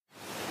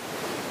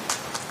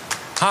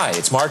Hi,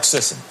 it's Mark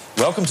Sisson.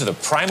 Welcome to the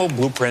Primal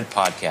Blueprint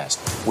Podcast,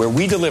 where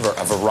we deliver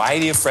a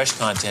variety of fresh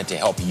content to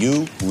help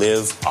you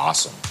live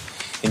awesome.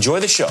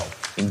 Enjoy the show.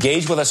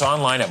 Engage with us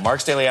online at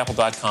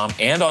marksdailyapple.com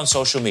and on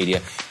social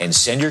media, and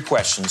send your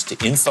questions to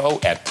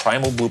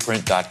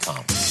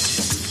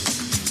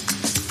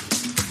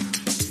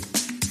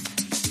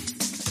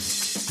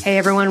info@primalblueprint.com. Hey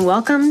everyone,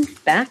 welcome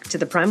back to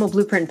the Primal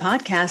Blueprint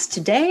Podcast.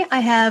 Today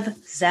I have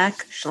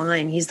Zach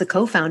Schleien. He's the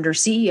co-founder,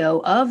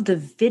 CEO of the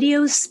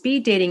video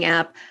speed dating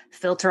app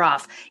Filter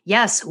Off.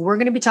 Yes, we're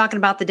going to be talking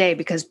about the day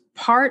because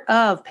part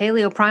of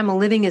Paleo Primal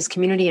Living is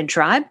community and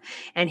tribe,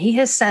 and he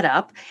has set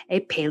up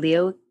a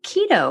Paleo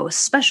Keto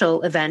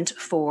special event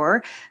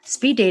for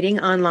speed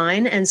dating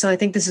online. And so I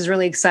think this is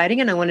really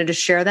exciting, and I wanted to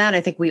share that. I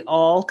think we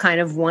all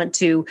kind of want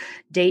to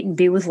date and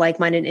be with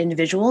like-minded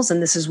individuals,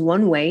 and this is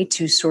one way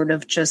to sort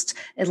of just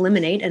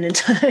eliminate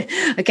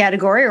a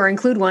category or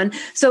include one.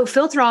 So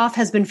Filter Off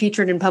has been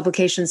featured in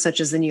publications such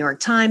as the New York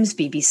Times,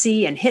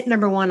 BBC, and hit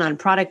 #1 on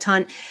Product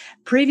Hunt.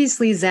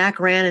 Previously, Zach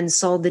ran and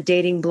sold the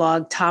dating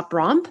blog Top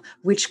Romp,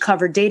 which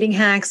covered dating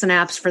hacks and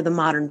apps for the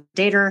modern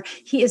dater.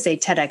 He is a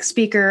TEDx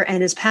speaker,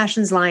 and his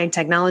passions lie in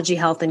technology,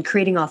 health, and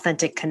creating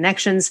authentic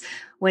connections.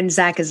 When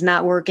Zach is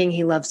not working,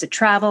 he loves to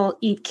travel,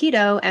 eat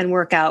keto, and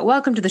work out.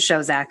 Welcome to the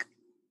show, Zach.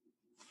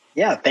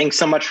 Yeah, thanks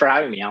so much for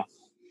having me, Al.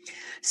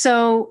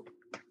 So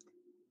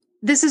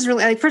this is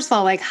really, first of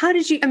all, how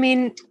did you,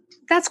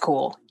 that's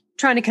cool.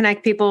 Trying to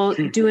connect people,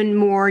 doing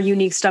more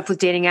unique stuff with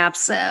dating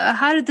apps.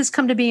 How did this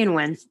come to be and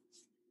when?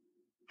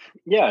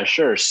 Yeah,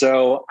 sure.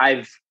 So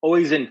I've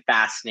always been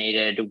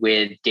fascinated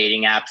with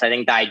dating apps. I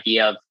think the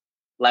idea of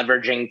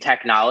leveraging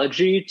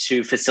technology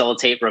to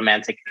facilitate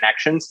romantic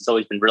connections has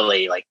always been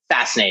really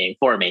fascinating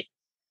for me.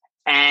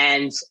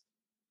 And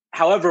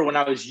however, when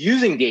I was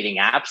using dating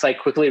apps, I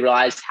quickly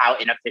realized how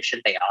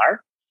inefficient they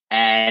are.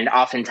 And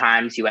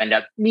oftentimes you end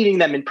up meeting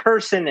them in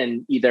person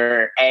and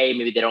either A,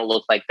 maybe they don't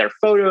look like their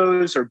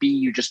photos, or B,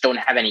 you just don't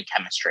have any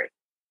chemistry.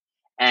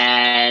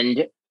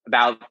 And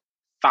about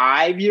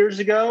 5 years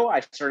ago, I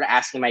started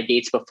asking my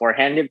dates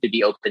beforehand if they'd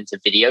be open to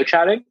video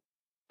chatting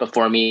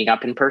before meeting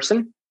up in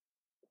person.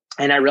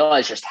 And I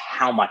realized just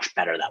how much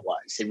better that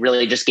was. It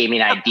really just gave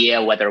me an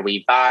idea whether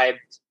we vibed.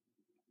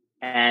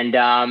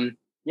 And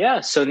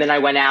so then I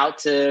went out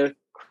to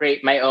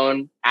create my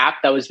own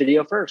app that was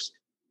video first.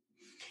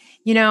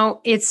 You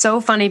know, it's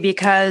so funny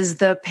because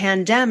the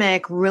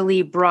pandemic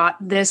really brought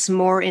this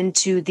more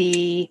into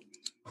the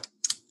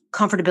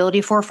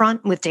comfortability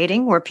forefront with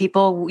dating, where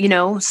people,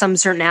 some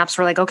certain apps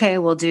were like, okay,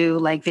 we'll do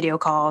video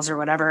calls or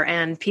whatever.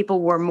 And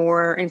people were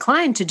more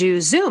inclined to do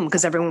Zoom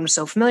because everyone was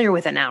so familiar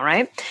with it now,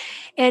 right?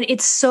 And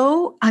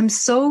I'm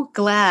so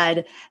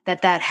glad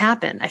that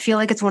happened. I feel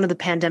like it's one of the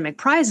pandemic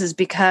prizes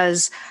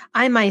because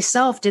I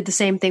myself did the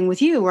same thing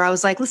with you, where I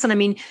was like,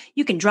 listen,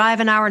 you can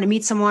drive an hour to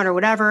meet someone or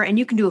whatever, and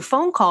you can do a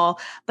phone call,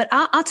 but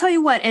I'll tell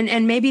you what,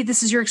 and maybe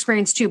this is your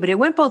experience too, but it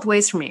went both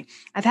ways for me.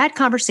 I've had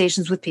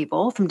conversations with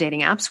people from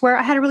dating apps where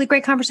I had a really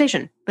great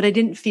conversation, but I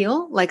didn't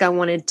feel like I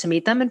wanted to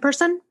meet them in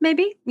person,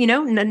 maybe,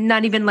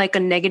 not even like a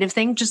negative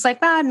thing, just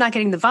I'm not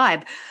getting the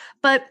vibe.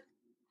 But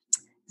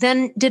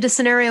then did a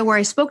scenario where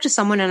I spoke to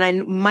someone and I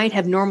might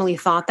have normally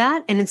thought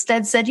that, and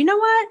instead said, you know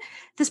what,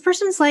 this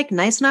person's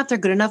nice enough, they're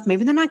good enough.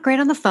 Maybe they're not great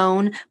on the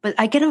phone, but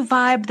I get a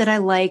vibe that I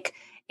like.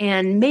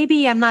 And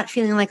maybe I'm not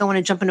feeling like I want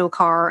to jump into a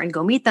car and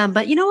go meet them,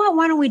 but you know what,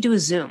 why don't we do a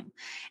Zoom?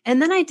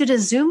 And then I did a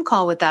Zoom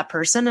call with that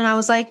person. And I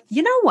was like,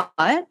 you know what,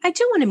 I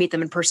do want to meet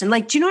them in person.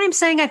 Do you know what I'm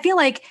saying? I feel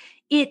like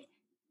it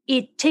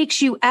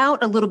takes you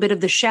out a little bit of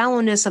the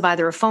shallowness of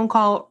either a phone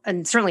call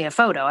and certainly a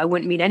photo. I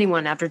wouldn't meet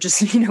anyone after just,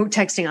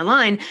 texting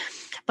online.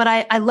 But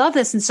I love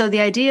this. And so the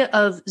idea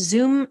of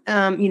Zoom,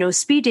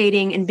 speed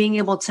dating and being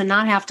able to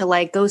not have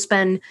to go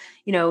spend,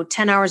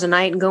 10 hours a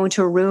night and go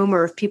into a room,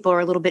 or if people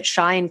are a little bit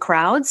shy in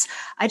crowds,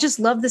 I just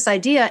love this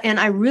idea. And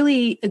I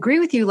really agree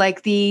with you.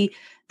 The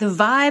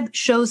vibe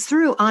shows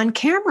through on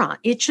camera.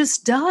 It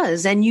just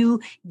does. And you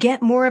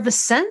get more of a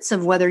sense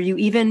of whether you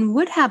even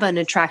would have an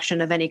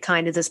attraction of any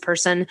kind to this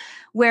person,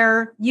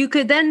 where you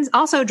could then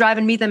also drive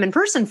and meet them in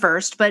person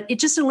first, but it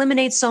just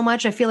eliminates so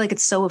much. I feel like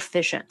it's so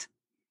efficient.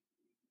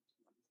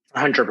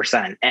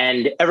 100%.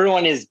 And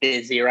everyone is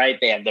busy, right?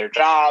 They have their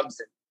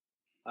jobs.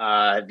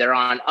 They're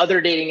on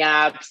other dating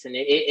apps.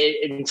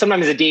 And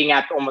sometimes a dating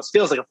app almost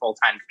feels like a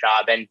full-time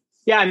job. And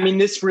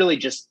this really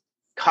just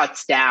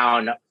cuts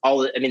down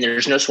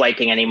there's no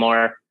swiping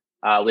anymore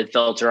with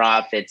Filter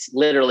Off. It's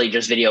literally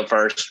just video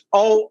first.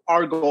 All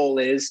our goal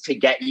is to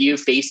get you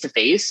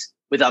face-to-face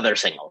with other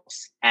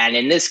singles. And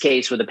in this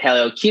case, with the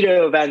Paleo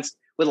Keto events,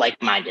 with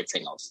like-minded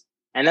singles.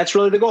 And that's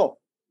really the goal.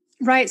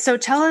 Right. So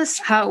tell us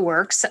how it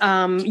works.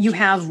 You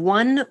have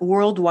one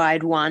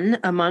worldwide one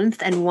a month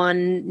and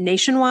one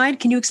nationwide.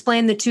 Can you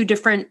explain the two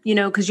different,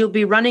 because you'll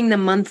be running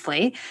them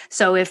monthly.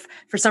 So if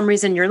for some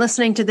reason you're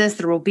listening to this,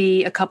 there will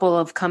be a couple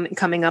of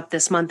coming up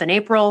this month in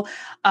April.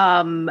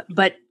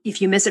 But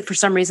if you miss it for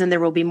some reason,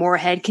 there will be more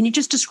ahead. Can you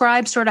just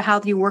describe sort of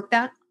how you work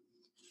that?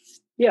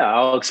 Yeah,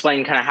 I'll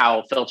explain kind of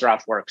how Filter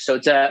Off works. So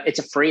it's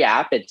a free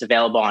app. It's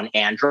available on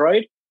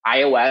Android,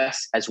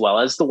 iOS, as well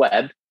as the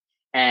web.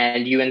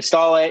 and you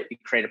install it, you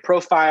create a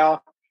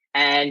profile,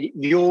 and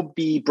you'll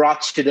be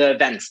brought to the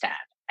events tab.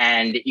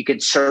 And you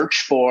could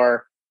search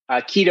for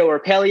keto or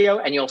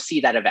paleo, and you'll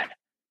see that event.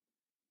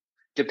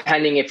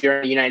 Depending if you're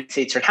in the United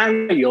States or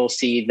Canada, you'll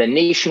see the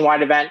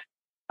nationwide event.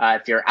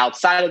 If you're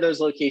outside of those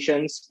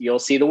locations, you'll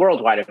see the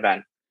worldwide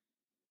event.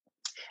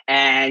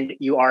 And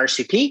you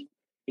RSVP,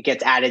 it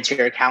gets added to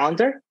your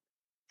calendar.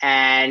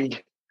 And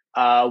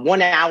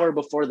 1 hour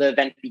before the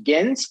event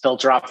begins,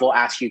 FilterOff will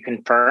ask you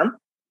confirm.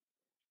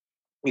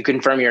 You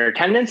confirm your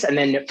attendance, and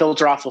then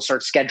FilterOff will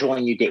start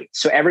scheduling you dates.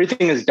 So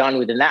everything is done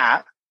within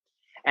that.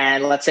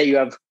 And let's say you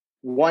have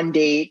one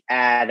date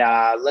at,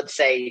 let's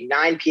say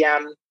 9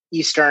 p.m.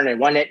 Eastern and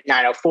one at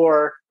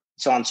 9:04,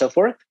 so on and so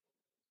forth.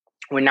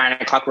 When 9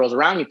 o'clock rolls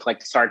around, you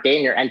click start date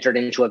and you're entered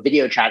into a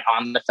video chat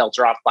on the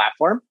FilterOff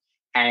platform.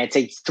 And it's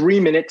a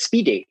 3-minute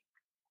speed date.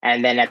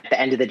 And then at the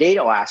end of the date,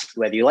 it'll ask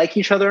whether you like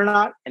each other or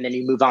not. And then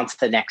you move on to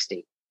the next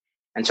date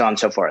and so on and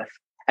so forth.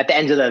 At the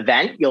end of the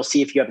event, you'll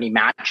see if you have any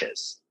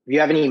matches. If you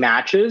have any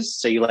matches,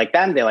 so you like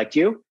them, they liked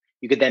you,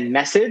 you could then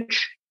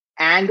message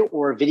and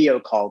or video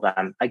call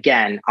them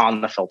again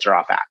on the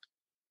FilterOff app.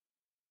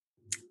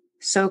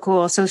 So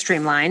cool. So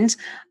streamlined.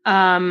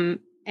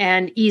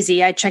 And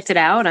easy. I checked it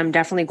out. I'm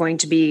definitely going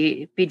to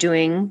be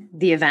doing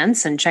the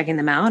events and checking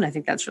them out. I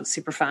think that's really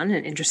super fun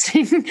and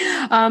interesting.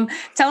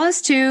 Tell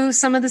us too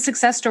some of the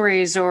success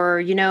stories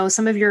or,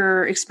 some of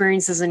your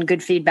experiences and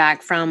good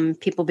feedback from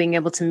people being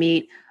able to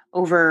meet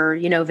over,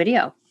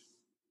 video.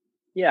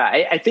 Yeah,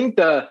 I think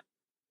the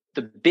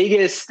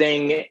biggest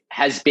thing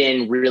has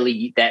been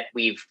really that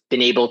we've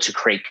been able to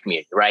create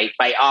community, right?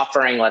 By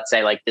offering, let's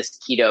say, like this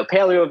keto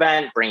paleo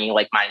event, bringing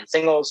like-minded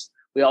singles,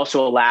 we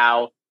also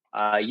allow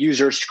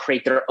users to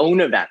create their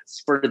own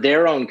events for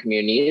their own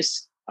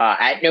communities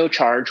at no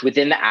charge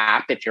within the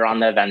app if you're on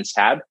the events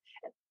tab.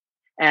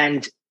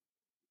 And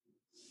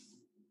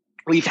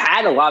we've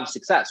had a lot of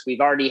success.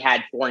 We've already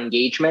had 4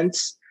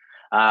 engagements,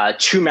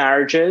 2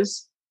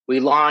 marriages. We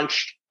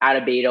launched out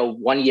of beta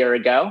 1 year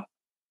ago.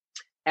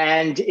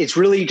 And it's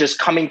really just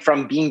coming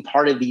from being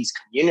part of these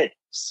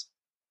communities.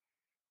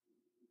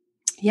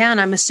 Yeah. And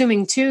I'm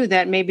assuming too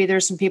that maybe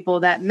there's some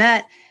people that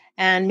met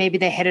and maybe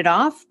they hit it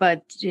off,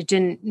 but it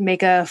didn't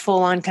make a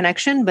full-on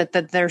connection, but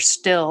that there's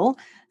still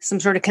some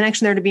sort of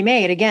connection there to be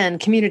made. Again,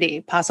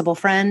 community, possible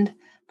friend,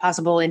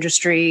 possible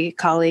industry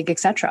colleague,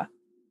 etc.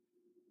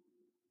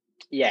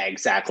 Yeah,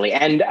 exactly.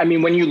 And I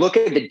mean, when you look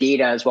at the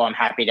data as well, I'm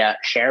happy to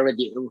share with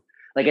you,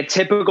 like a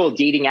typical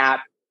dating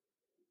app,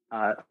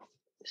 a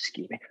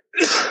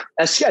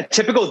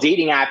typical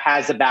dating app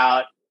has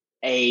about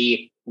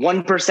a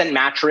 1%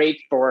 match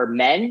rate for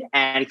men,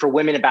 and for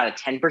women, about a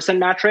 10%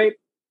 match rate.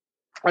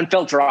 On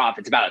FilterOff,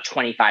 it's about a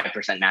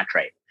 25% match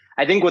rate.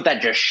 I think what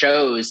that just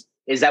shows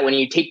is that when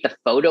you take the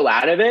photo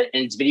out of it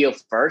and it's video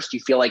first, you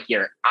feel like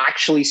you're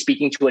actually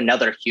speaking to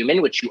another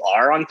human, which you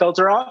are on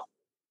FilterOff.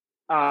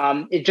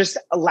 It just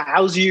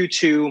allows you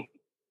to...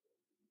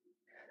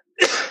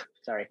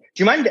 Sorry.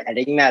 Do you mind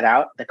editing that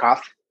out, the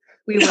cough?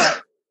 We will.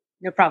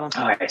 No problem.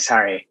 Okay,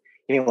 sorry.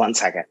 Give me 1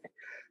 second.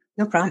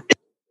 No problem.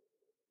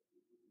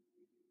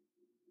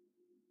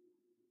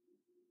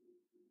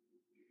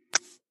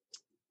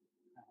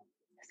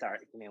 Sorry,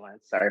 give me one.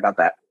 Sorry about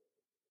that.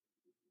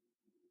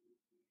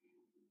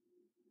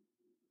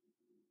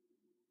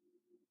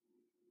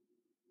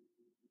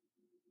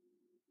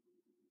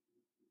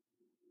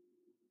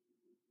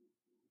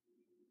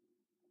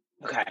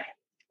 Okay,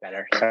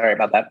 better. Sorry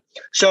about that.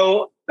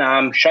 So,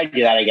 should I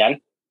do that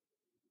again?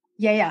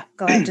 Yeah.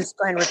 Go ahead. Just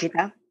go ahead and repeat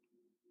that.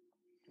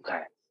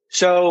 Okay.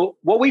 So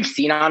what we've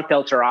seen on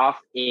FilterOff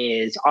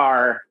is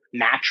our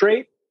match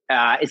rate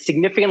is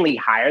significantly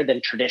higher than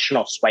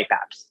traditional swipe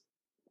apps.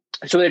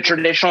 So the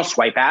traditional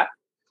swipe app,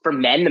 for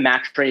men, the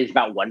match rate is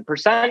about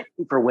 1%.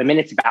 For women,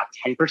 it's about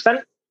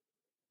 10%.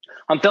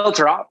 On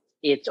FilterOff,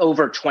 it's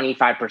over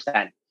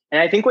 25%.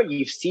 And I think what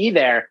you see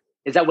there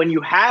is that when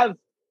you have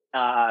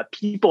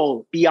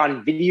people be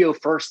on video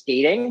first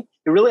dating,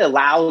 it really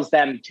allows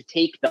them to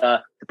take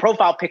the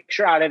profile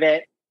picture out of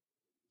it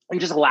and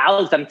just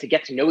allows them to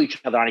get to know each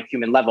other on a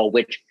human level,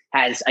 which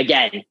has,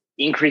 again,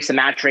 increased the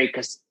match rate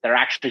because they're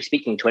actually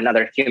speaking to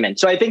another human.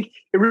 So I think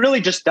it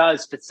really just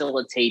does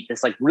facilitate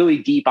this like really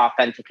deep,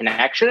 authentic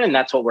connection. And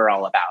that's what we're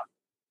all about.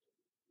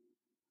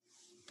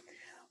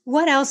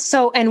 What else?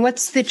 So, and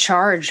what's the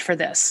charge for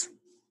this?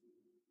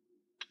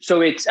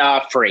 So it's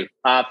free.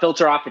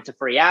 FilterOff, it's a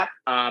free app.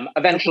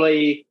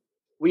 Eventually,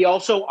 we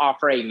also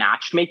offer a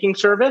matchmaking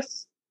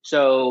service.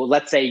 So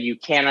let's say you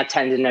can't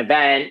attend an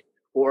event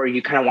or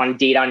you kind of want to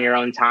date on your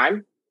own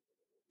time.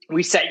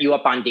 We set you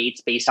up on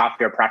dates based off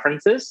your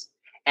preferences,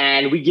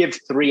 and we give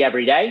 3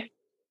 every day.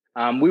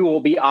 We will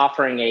be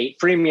offering a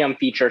freemium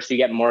feature so you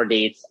get more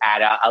dates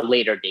at a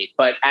later date.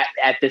 But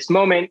at this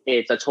moment,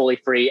 it's a totally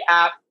free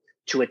app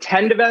to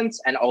attend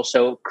events and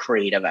also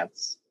create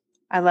events.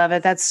 I love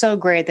it. That's so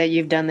great that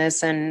you've done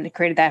this and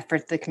created that for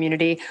the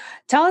community.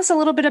 Tell us a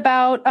little bit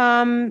about,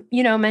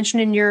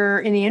 mentioned in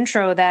the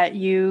intro that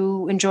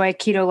you enjoy a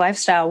keto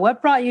lifestyle.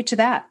 What brought you to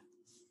that?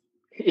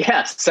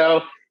 Yes.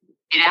 So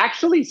It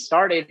actually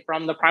started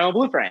from the Primal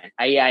Blueprint.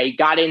 I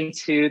got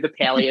into the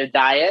paleo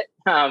diet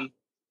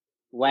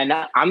when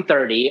I'm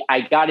 30.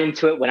 I got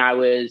into it when I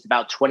was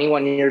about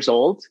 21 years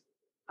old,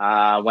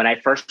 when I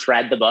first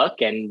read the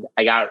book, and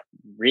I got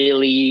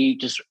really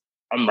just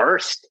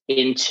immersed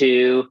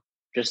into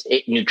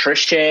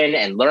nutrition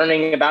and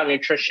learning about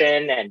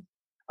nutrition, and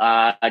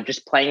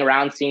just playing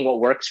around, seeing what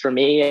works for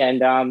me,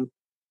 and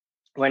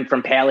went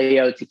from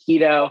paleo to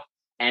keto.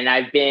 And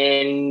I've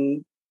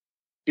been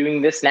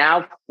doing this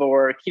now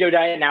for keto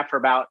diet now for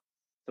about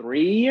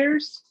 3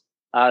 years.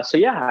 So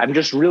yeah, I'm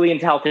just really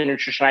into health and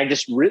nutrition. I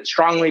just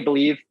strongly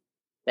believe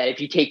that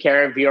if you take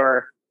care of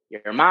your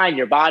mind,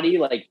 your body,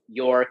 like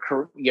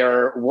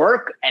your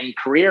work and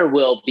career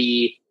will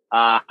be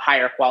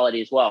higher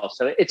quality as well.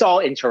 So it's all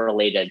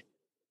interrelated.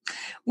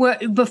 Well,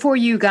 before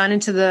you got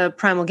into the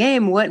primal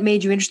game, what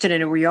made you interested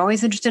in it? Were you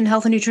always interested in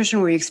health and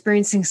nutrition? Were you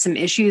experiencing some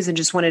issues and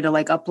just wanted to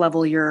like up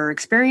level your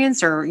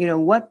experience, or,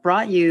 what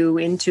brought you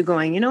into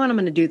going, I'm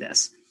going to do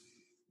this?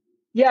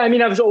 Yeah. I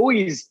mean, I was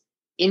always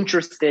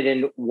interested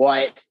in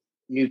what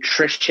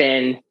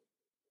nutrition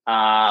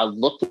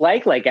looked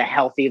like a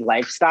healthy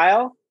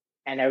lifestyle.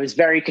 And it was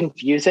very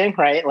confusing,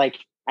 right? Like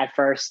at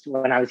first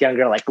when I was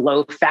younger, like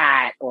low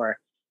fat or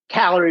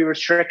calorie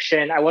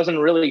restriction, I wasn't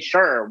really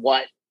sure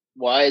what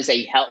was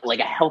a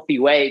healthy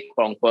way,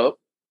 quote unquote.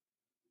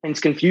 And it's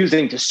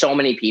confusing to so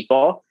many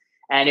people.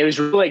 And it was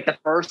really like the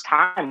first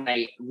time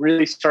I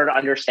really started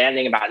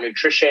understanding about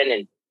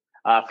nutrition.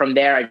 And from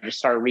there, I just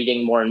started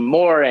reading more and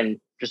more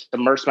and just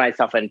immerse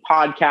myself in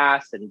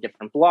podcasts and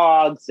different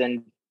blogs.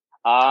 And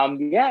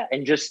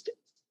and just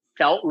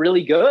felt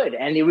really good.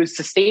 And it was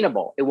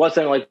sustainable. It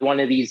wasn't like one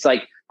of these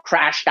like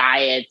crash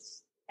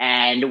diets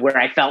and where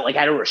I felt like I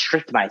had to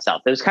restrict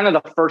myself. It was kind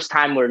of the first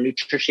time where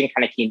nutrition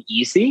kind of came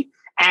easy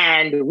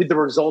and with the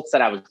results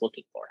that I was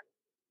looking for.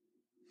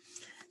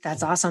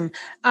 That's awesome.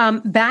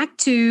 Back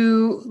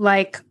to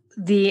like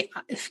the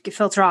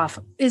filter off.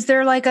 Is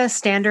there like a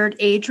standard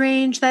age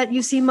range that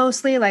you see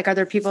mostly? Like, are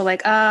there people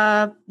like,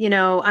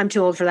 I'm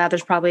too old for that.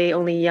 There's probably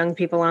only young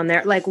people on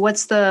there. Like,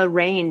 what's the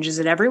range? Is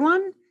it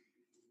everyone?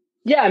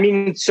 Yeah, I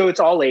mean, so it's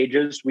all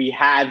ages. We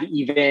have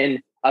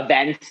even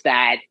events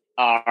that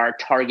are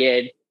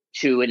targeted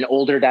to an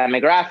older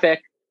demographic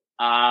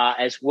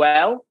as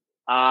well.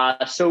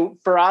 So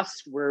for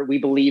us, we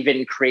believe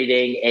in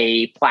creating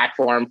a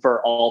platform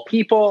for all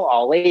people,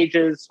 all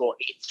ages. Well,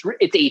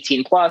 it's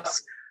 18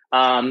 plus,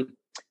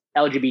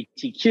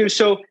 LGBTQ.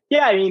 So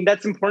yeah, I mean,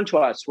 that's important to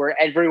us where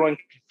everyone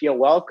can feel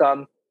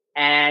welcome.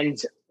 And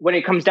when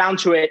it comes down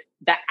to it,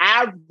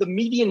 the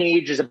median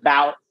age is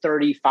about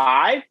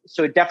 35.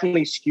 So it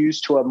definitely skews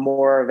to a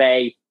more of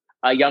a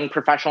young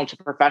professional to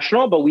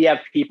professional, but we have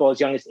people as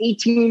young as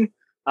 18,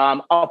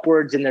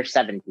 upwards in their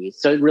 70s.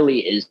 So it really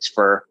is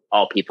for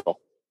all people.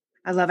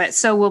 I love it.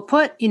 So we'll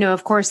put,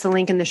 of course, the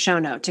link in the show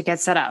note to get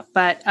set up,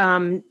 but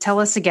tell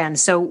us again.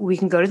 So we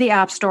can go to the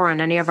App Store on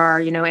any of our,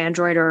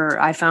 Android or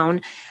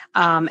iPhone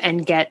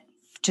and get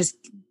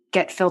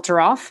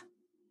Filter Off.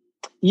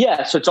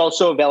 Yeah. So it's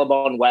also available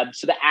on web.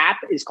 So the app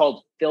is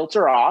called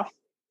Filter Off.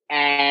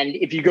 And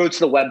if you go to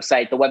the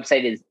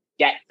website is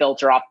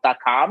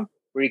getfilteroff.com,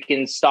 where you can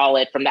install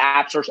it from the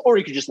app stores, or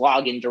you can just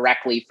log in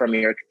directly from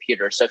your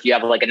computer. So if you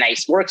have like a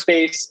nice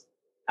workspace,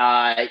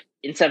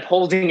 instead of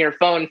holding your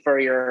phone for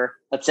your,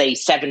 let's say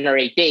 7 or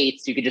 8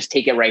 dates, you could just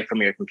take it right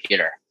from your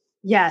computer.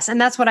 Yes. And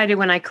that's what I did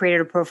when I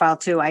created a profile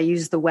too. I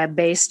used the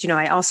web-based,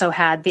 I also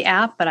had the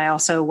app, but I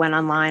also went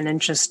online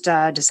and just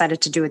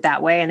decided to do it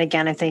that way. And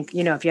again, I think,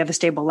 if you have a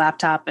stable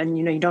laptop and,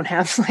 you don't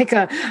have like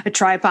a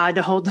tripod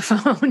to hold the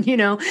phone,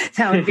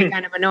 that would be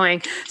kind of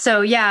annoying.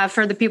 So yeah,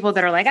 for the people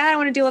that are like, I don't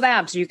want to deal with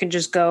apps, you can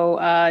just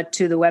go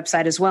to the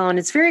website as well. And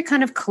it's very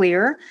kind of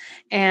clear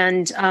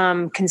and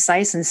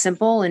concise and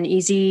simple and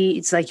easy.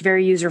 It's like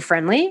very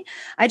user-friendly.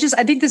 I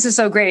think this is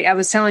so great. I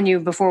was telling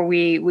you before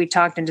we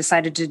talked and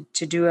decided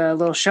to do a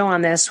little show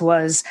on this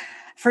was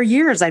for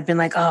years I'd been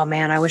like, oh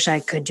man, I wish I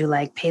could do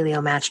like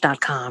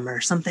paleomatch.com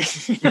or something.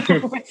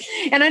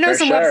 And I know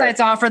some websites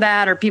offer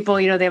that, or people,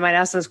 they might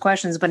ask those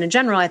questions, but in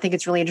general, I think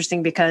it's really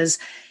interesting because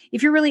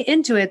if you're really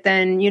into it,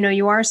 then,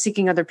 you are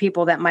seeking other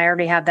people that might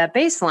already have that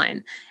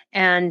baseline.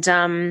 And,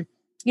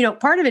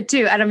 part of it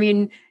too, I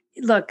mean,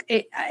 look,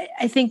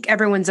 I think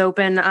everyone's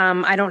open.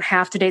 I don't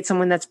have to date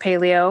someone that's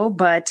paleo,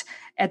 but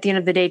at the end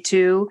of the day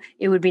too,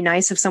 it would be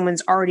nice if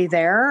someone's already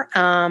there.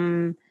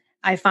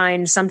 I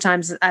find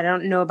sometimes, I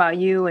don't know about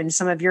you and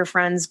some of your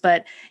friends,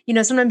 but,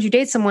 sometimes you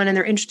date someone and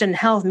they're interested in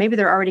health. Maybe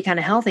they're already kind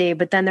of healthy,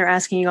 but then they're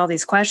asking you all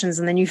these questions.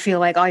 And then you feel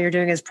like all you're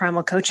doing is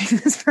primal coaching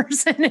this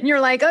person. And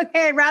you're like,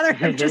 okay, I'd rather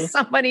have just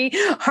somebody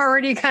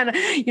already kind of,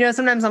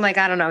 sometimes I'm like,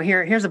 I don't know,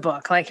 here's a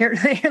book. Like here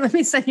let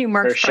me send you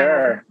Mark's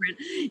Primal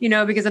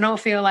Blueprint, because I don't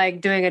feel like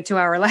doing a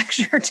 2-hour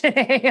lecture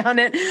today on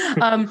it.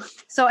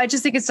 So I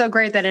just think it's so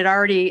great that it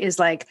already is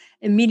like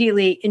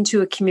immediately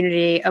into a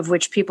community of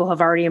which people have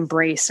already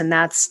embraced. And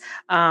that's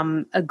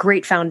a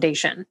great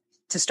foundation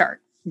to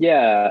start.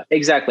 Yeah,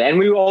 exactly. And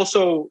we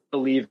also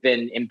believe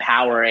in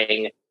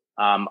empowering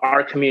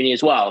our community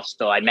as well.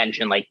 So I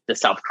mentioned like the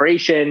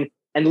self-creation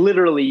And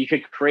literally you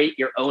could create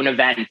your own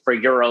event for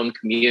your own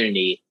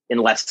community in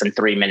less than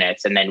 3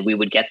 minutes. And then we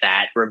would get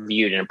that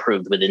reviewed and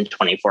approved within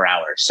 24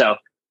 hours. So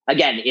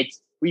again,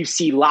 we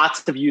see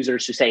lots of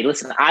users who say,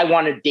 listen, I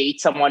want to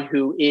date someone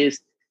who is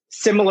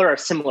similar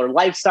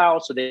lifestyle.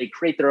 So they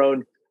create their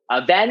own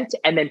event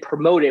and then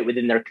promote it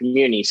within their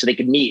community so they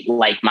can meet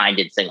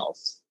like-minded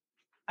singles.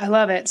 I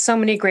love it. So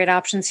many great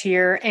options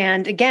here.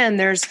 And again,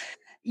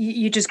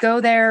 you just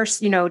go there,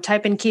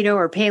 type in keto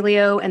or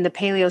paleo, and the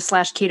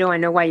paleo/keto, I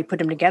know why you put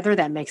them together.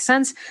 That makes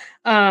sense.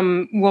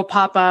 Will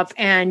pop up,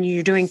 and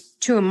you're doing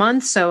 2 a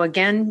month. So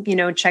again,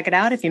 check it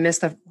out. If you miss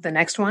the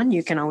next one,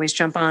 you can always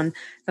jump on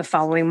the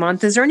following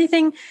month. Is there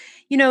anything,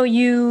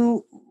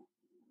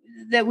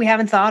 that we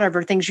haven't thought of,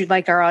 or things you'd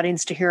like our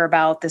audience to hear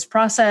about this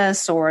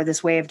process or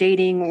this way of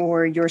dating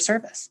or your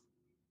service?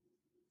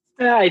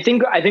 Yeah, I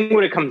think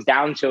what it comes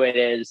down to it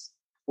is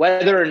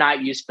whether or not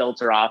you use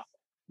Filter Off,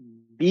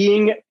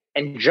 being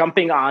and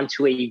jumping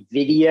onto a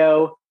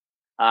video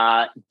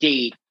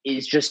date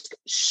is just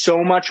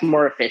so much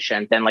more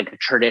efficient than like a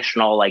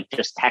traditional, like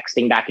just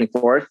texting back and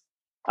forth.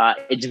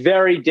 It's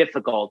very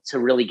difficult to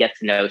really get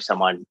to know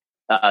someone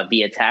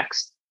via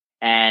text.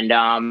 And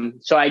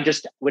so I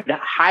just would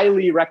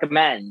highly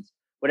recommend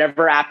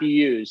whatever app you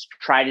use,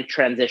 try to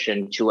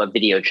transition to a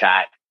video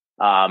chat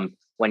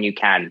when you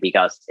can,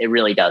 because it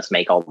really does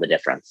make all the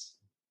difference.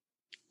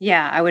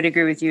 Yeah, I would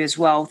agree with you as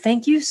well.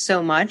 Thank you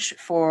so much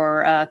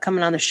for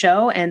coming on the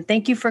show. And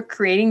thank you for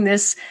creating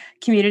this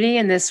community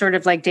and this sort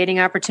of like dating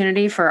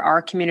opportunity for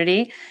our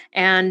community.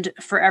 And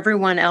for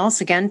everyone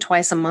else, again,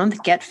 twice a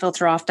month,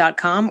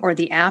 getfilteroff.com, or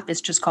the app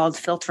is just called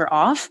Filter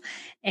Off.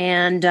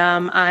 And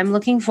I'm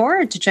looking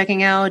forward to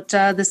checking out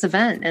this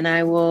event. And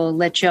I will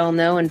let you all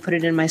know and put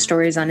it in my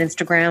stories on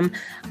Instagram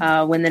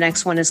when the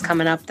next one is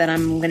coming up that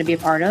I'm going to be a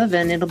part of.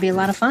 And it'll be a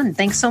lot of fun.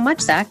 Thanks so much,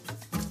 Zach.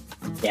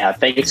 Yeah,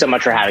 thank you so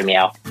much for having me,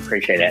 Al.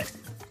 Appreciate it.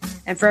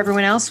 And for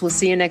everyone else, we'll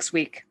see you next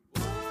week.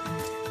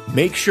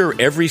 Make sure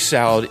every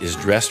salad is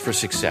dressed for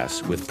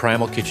success with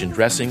Primal Kitchen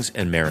dressings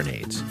and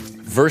marinades.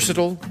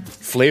 Versatile,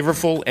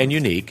 flavorful, and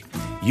unique,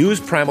 use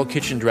Primal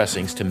Kitchen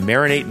dressings to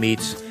marinate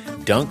meats,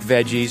 dunk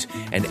veggies,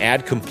 and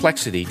add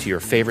complexity to your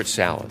favorite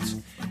salads.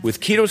 With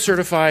keto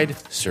certified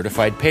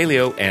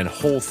paleo, and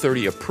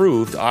Whole30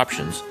 approved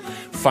options,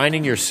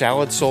 finding your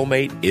salad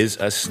soulmate is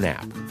a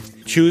snap.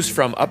 Choose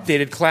from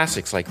updated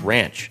classics like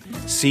ranch,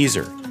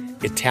 Caesar,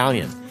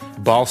 Italian,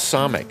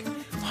 balsamic,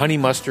 honey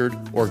mustard,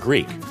 or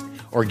Greek.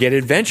 Or get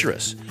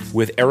adventurous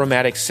with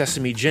aromatic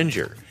sesame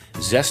ginger,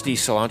 zesty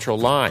cilantro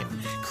lime,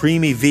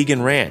 creamy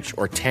vegan ranch,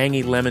 or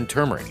tangy lemon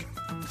turmeric.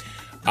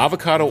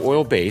 Avocado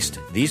oil-based,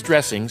 these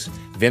dressings,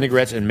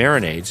 vinaigrettes, and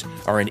marinades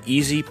are an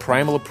easy,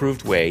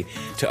 Primal-approved way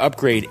to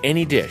upgrade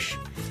any dish.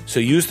 So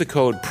use the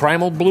code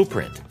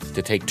PRIMALBLUEPRINT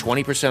to take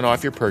 20%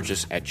 off your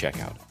purchase at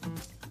checkout.